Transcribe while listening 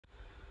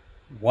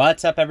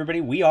What's up, everybody?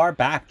 We are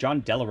back.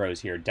 John Delarose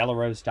here.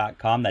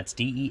 Delarose.com. That's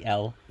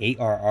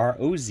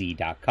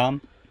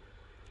DELARROZ.com.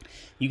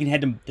 You can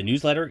head to the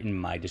newsletter in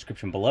my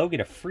description below.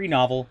 Get a free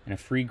novel and a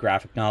free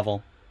graphic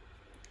novel.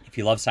 If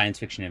you love science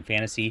fiction and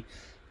fantasy,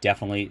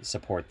 definitely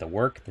support the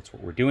work. That's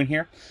what we're doing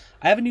here.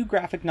 I have a new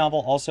graphic novel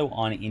also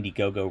on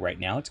Indiegogo right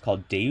now. It's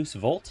called Deus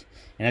Vult.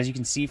 And as you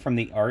can see from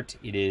the art,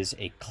 it is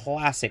a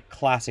classic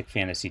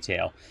fantasy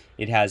tale.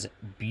 It has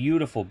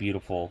beautiful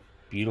visuals,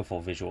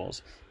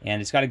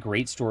 and it's got a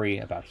great story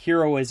about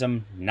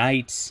heroism,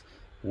 knights,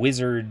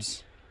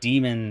 wizards,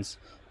 demons,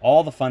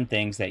 all the fun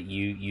things that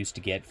you used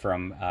to get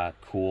from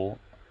cool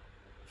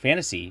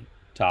fantasy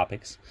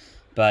topics,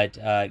 but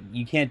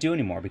you can't do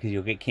anymore because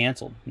you'll get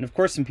canceled. And of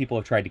course, some people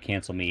have tried to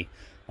cancel me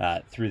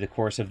through the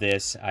course of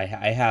this. I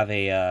have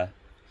a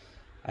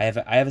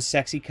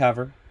sexy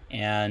cover,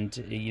 and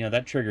you know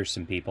that triggers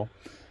some people.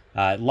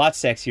 A lot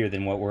sexier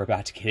than what we're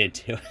about to get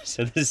into.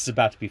 So this is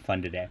about to be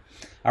fun today.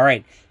 All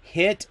right,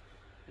 hit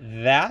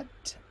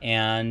that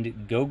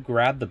and go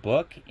grab the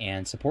book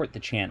and support the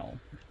channel.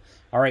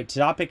 All right,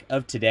 topic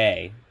of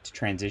today, to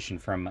transition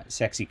from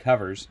sexy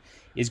covers,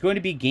 is going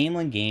to be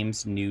Gamelyn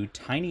Games' new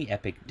Tiny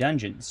Epic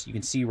Dungeons. You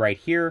can see right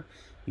here,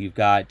 you've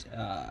got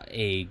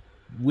a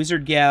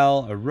wizard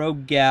gal, a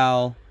rogue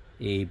gal,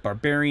 a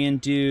barbarian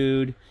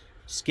dude,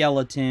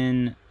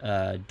 skeleton,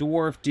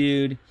 dwarf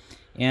dude,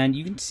 and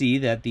you can see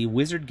that the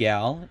wizard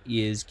gal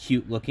is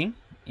cute looking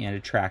and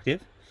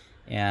attractive,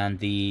 and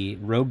the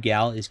rogue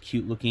gal is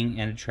cute looking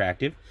and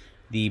attractive.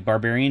 The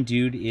barbarian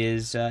dude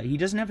is, he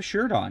doesn't have a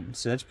shirt on,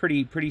 so that's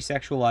pretty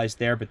sexualized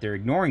there, but they're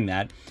ignoring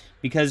that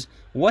because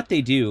what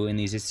they do in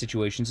these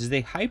situations is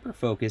they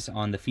hyper-focus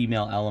on the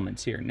female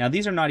elements here. Now,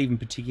 these are not even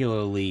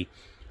particularly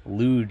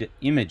lewd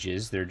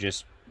images. They're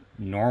just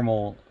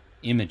normal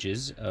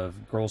images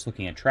of girls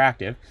looking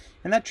attractive,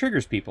 and that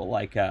triggers people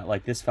like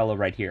this fellow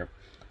right here.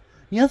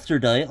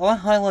 Yesterday, I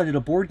highlighted a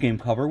board game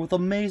cover with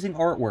amazing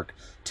artwork.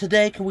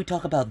 Today, can we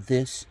talk about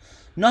this?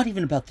 Not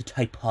even about the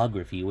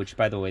typography, which,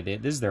 by the way,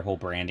 this is their whole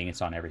branding.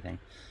 It's on everything.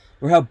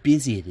 Or how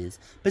busy it is,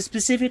 but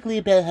specifically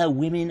about how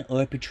women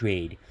are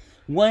portrayed.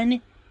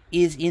 One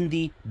is in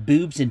the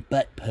boobs and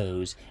butt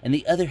pose, and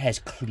the other has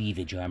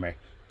cleavage armor.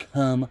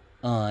 Come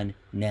on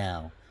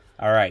now.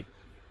 All right.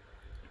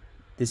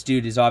 This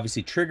dude is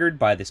obviously triggered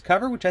by this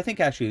cover, which I think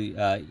actually,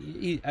 I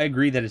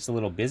agree that it's a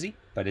little busy,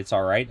 but it's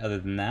all right other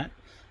than that.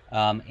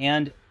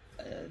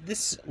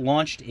 This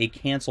launched a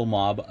cancel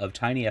mob of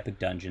Tiny Epic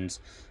Dungeons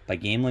by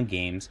Gamelyn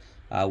Games,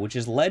 which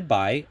is led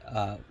by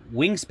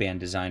Wingspan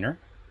designer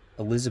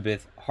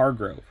Elizabeth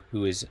Hargrove,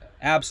 who is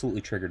absolutely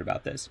triggered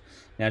about this.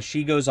 Now,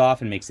 she goes off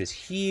and makes this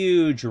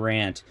huge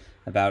rant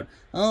about,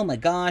 oh my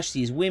gosh,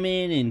 these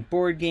women in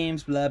board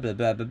games, blah, blah,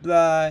 blah, blah,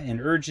 blah, and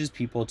urges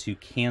people to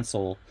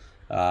cancel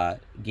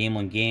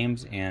Gamelyn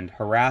Games and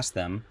harass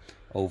them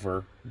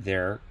over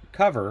their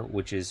cover,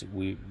 which is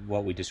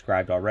what we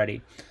described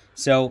already.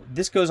 So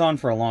this goes on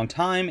for a long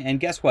time, and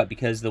guess what?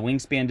 Because the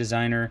Wingspan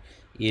designer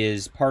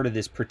is part of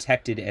this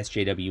protected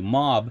SJW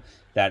mob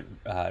that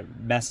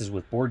messes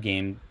with board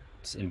games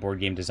and board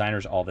game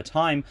designers all the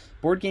time,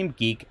 Board Game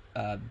Geek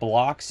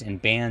blocks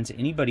and bans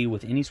anybody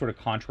with any sort of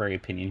contrary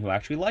opinion who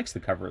actually likes the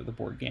cover of the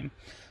board game.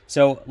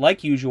 So,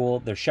 like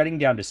usual, they're shutting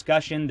down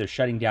discussion, they're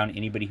shutting down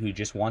anybody who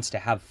just wants to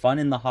have fun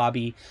in the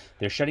hobby,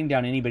 they're shutting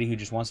down anybody who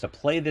just wants to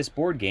play this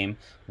board game.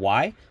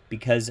 Why?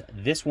 Because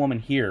this woman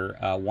here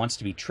wants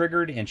to be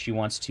triggered, and she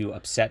wants to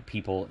upset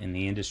people in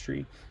the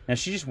industry. Now,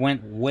 she just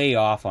went way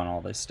off on all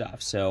this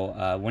stuff,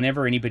 so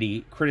whenever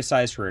anybody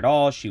criticized her at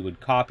all, she would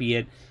copy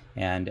it,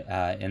 and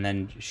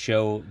then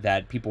show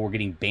that people were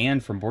getting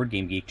banned from Board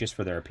Game Geek just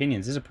for their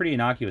opinions. This is a pretty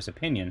innocuous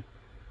opinion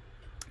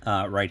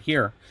right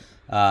here.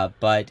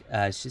 But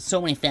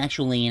so many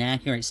factually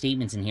inaccurate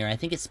statements in here, I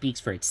think it speaks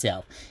for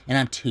itself, and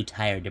I'm too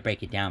tired to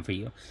break it down for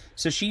you.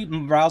 So she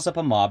riles up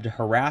a mob to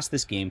harass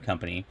this game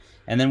company,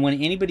 and then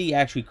when anybody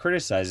actually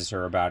criticizes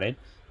her about it,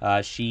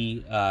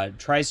 she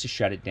tries to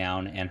shut it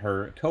down, and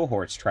her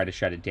cohorts try to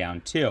shut it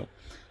down too.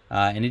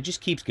 And it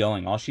just keeps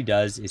going. All she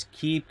does is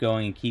keep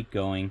going and keep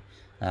going,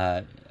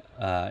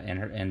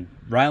 and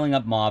riling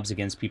up mobs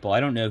against people. I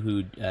don't know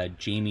who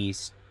Jamie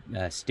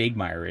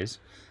Stegmeyer is,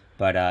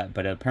 but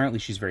apparently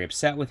she's very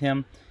upset with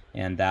him,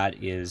 and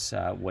that is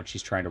what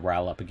she's trying to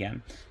rile up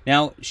again.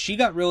 Now, she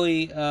got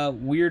really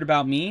weird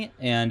about me,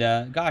 and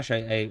gosh,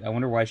 I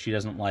wonder why she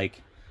doesn't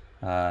like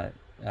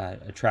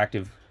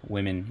attractive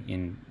women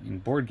in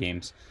board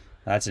games.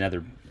 That's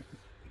another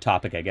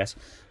topic, I guess.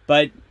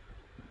 But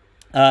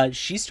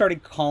she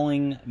started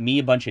calling me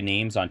a bunch of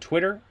names on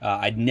Twitter.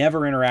 I'd never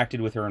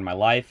interacted with her in my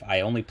life.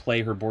 I only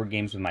play her board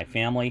games with my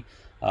family.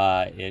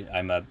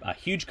 I'm a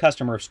huge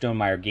customer of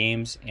Stonemaier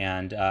Games,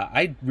 and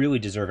I really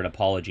deserve an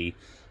apology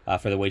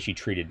for the way she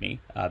treated me,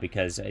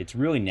 because it's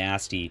really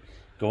nasty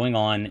going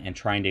on and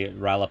trying to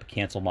rile up a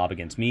cancel mob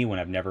against me when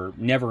I've never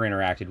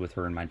interacted with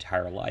her in my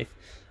entire life.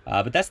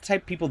 But that's the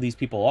type of people these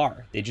people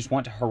are. They just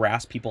want to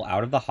harass people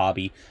out of the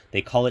hobby.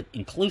 They call it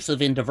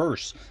inclusive and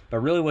diverse. But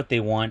really what they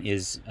want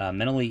is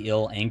mentally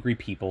ill, angry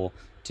people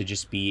to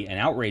just be an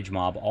outrage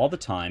mob all the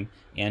time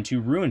and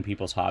to ruin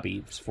people's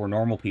hobbies for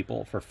normal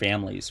people, for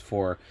families,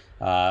 for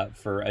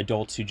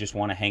adults who just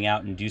want to hang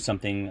out and do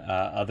something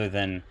other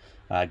than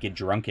get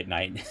drunk at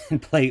night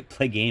and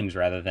play games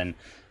rather than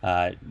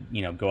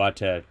go out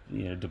to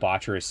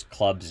debaucherous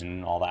clubs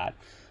and all that.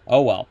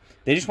 Oh well,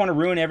 they just want to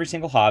ruin every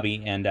single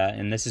hobby,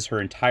 and this is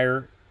her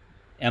entire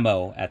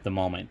MO at the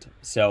moment.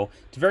 So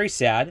it's very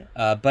sad,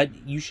 but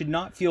you should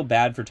not feel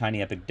bad for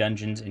Tiny Epic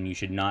Dungeons, and you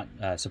should not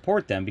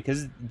support them,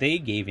 because they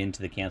gave in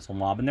to the cancel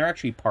mob, and they're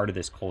actually part of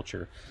this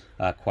culture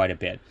quite a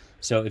bit.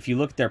 So if you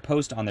look at their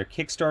post on their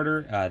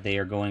Kickstarter, they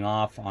are going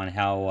off on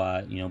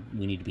how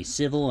we need to be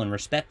civil and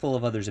respectful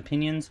of others'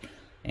 opinions,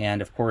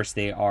 and of course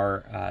they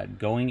are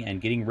going and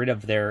getting rid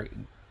of their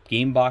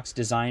game box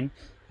design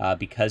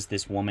because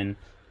this woman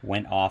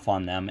went off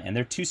on them, and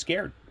they're too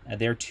scared.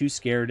 They're too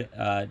scared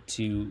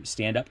to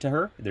stand up to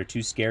her. They're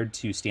too scared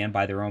to stand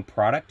by their own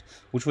product,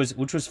 which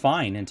was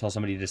fine until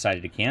somebody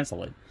decided to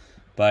cancel it.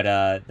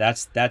 But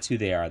that's who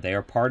they are. They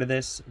are part of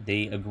this.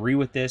 They agree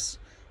with this,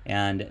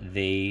 and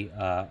they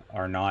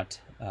are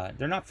not.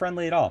 They're not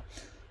friendly at all.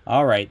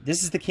 All right,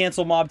 this is the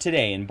cancel mob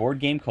today in board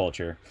game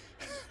culture.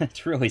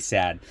 It's really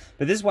sad,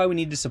 but this is why we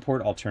need to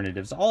support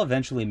alternatives. I'll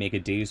eventually make a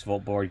Deus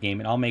Vult board game,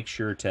 and I'll make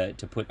sure to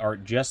put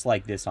art just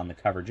like this on the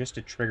cover, just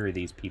to trigger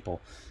these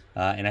people.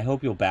 And I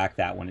hope you'll back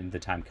that when the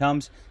time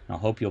comes, and I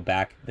hope you'll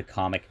back the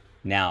comic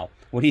now.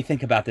 What do you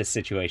think about this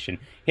situation?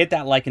 Hit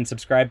that like and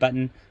subscribe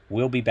button.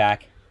 We'll be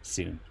back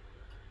soon.